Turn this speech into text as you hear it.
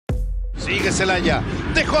Sigue Zelaya,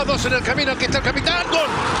 dejó a dos en el camino, aquí está el capitán, ¡gol!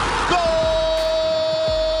 ¡Gol!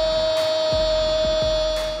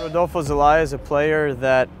 Rodolfo Zelaya is a player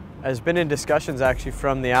that has been in discussions actually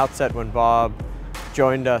from the outset when Bob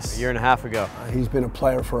joined us a year and a half ago. He's been a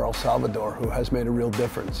player for El Salvador who has made a real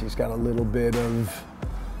difference. He's got a little bit of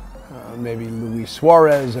maybe Luis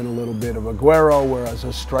Suarez and a little bit of Aguero, whereas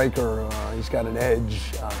a striker, he's got an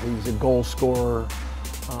edge. He's a goal scorer,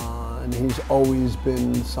 and he's always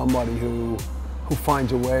been somebody who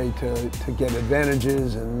finds a way to get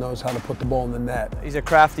advantages and knows how to put the ball in the net. He's a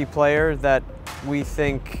crafty player that we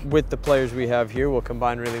think, with the players we have here, will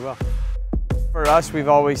combine really well. For us, we've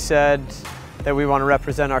always said that we want to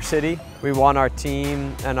represent our city. We want our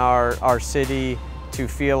team and our city to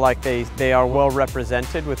feel like they are well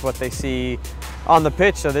represented with what they see on the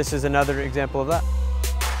pitch, so this is another example of that.